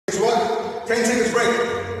10 seconds break.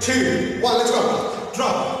 2, 1, let's go.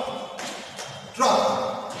 Drop.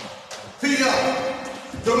 Drop. 3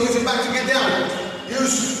 up. Don't use your back to get down.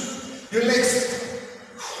 Use your legs.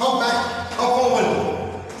 Hop back, hop forward.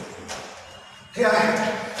 Here.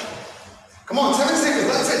 Come on, 7 seconds.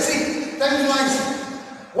 That's it. See, time flies.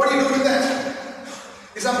 What do you do with that?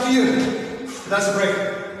 It's up to you. That's a break.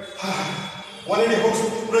 180 hooks,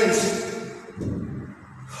 brings.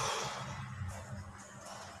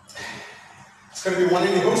 It's going to be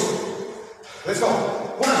 180 hooks. Let's go.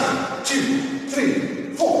 1, 2,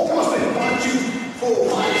 3, 4. Come on, straight. 1, 2, 4,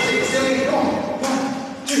 5, 6, 7, 8. Come on.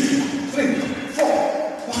 1, 2, 3, 4.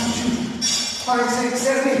 1, 2, 5, 6,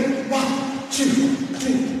 7, 8. 1, 2,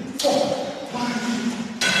 3, 4. 1,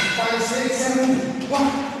 2, 5, 6, 7, 8. 1,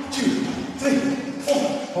 2, 3,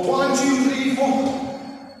 4. 1, 2, 3, 4.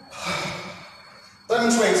 11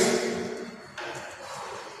 swings.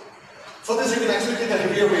 For this, you can actually get a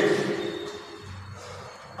heavier weight.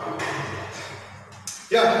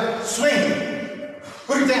 Yeah, swing.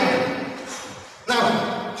 Put it down. Now,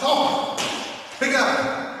 hop. Pick up.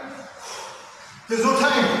 There's no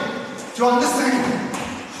time to understand.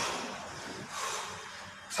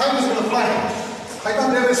 Time is going to fly. I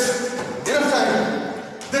thought there was enough time.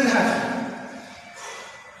 Didn't have.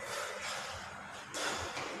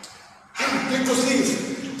 Click those knees.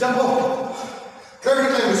 Jump off. Curve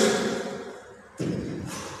your legs.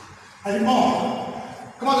 I need more.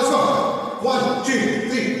 Come on, let's go. 1, 2,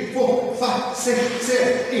 3, 4, 5, 6,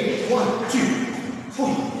 7, 8. 1, 2,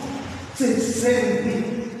 4, 6, 7,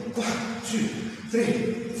 8. 1, 2, 3,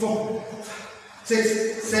 4,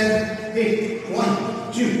 6, 7, 8.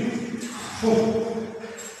 1, 2, 4,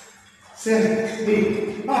 7,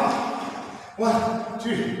 8. Up. 1,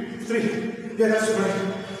 2, 3. Yeah, that's great.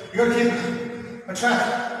 You gotta keep a track.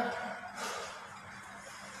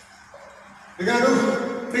 You're gonna do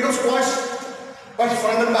big up squats, but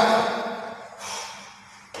front and back.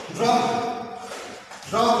 Drop,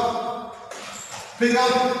 drop, pick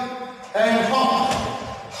up, and hop.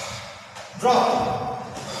 Drop.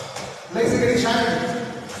 Legs are getting shiny.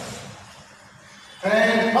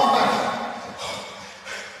 And hop back.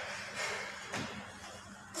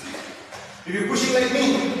 If you're pushing like me,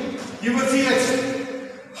 you will feel it.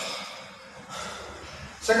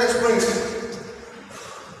 Second springs.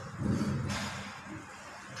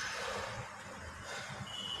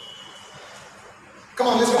 Come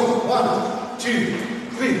on, let's go. 1, 2,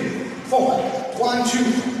 3, 4. 1, 2,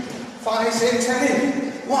 5, 6, 7,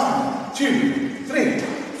 8. 1, 2, 3,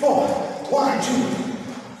 4. 1, 2,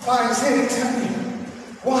 5, 6, 7, 8.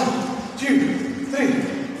 1, 2, 3,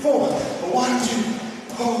 4. 1, 2,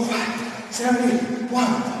 4, 5, 7, 8.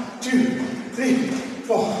 1, 2, 3,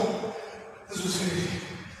 4. This was heavy.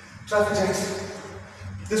 Traffic jams.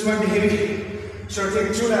 This might be heavy. Should I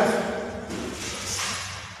take 2.5?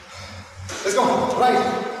 Let's go. Right,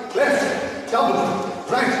 left, double,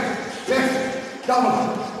 right, left, double,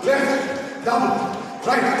 left, double,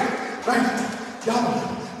 right, double,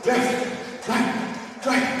 left, double,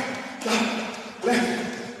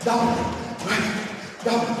 left, double, right,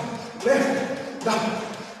 double, left, double,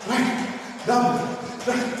 right, double,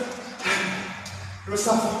 left. It was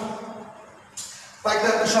tough. Like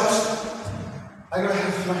that, push-ups. I gotta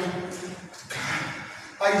have my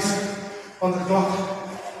eyes on the clock.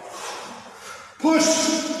 Push,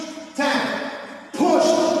 tap, push,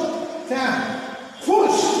 tap,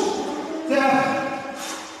 push, tap.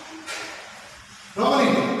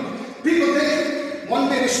 Normally, people take one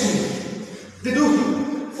variation. They do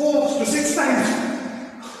 4 to 6 times.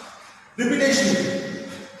 Repetition.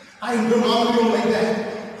 I don't like that.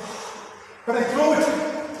 But I throw it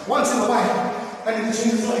once in a while and it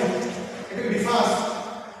changes life. It can be fast.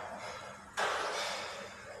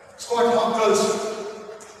 Squat, hop, curls.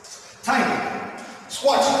 Time.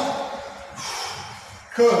 Squat,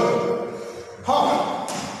 curl, hop,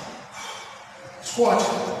 squat,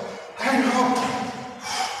 and hop.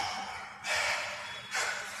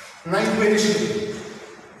 Nice variation.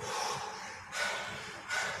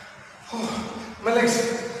 My legs,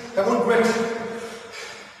 I won't quit.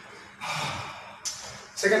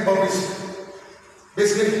 Second bump is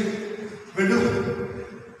basically we'll do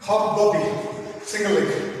hop bobby, single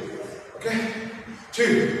leg. Okay?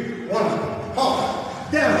 2, 1.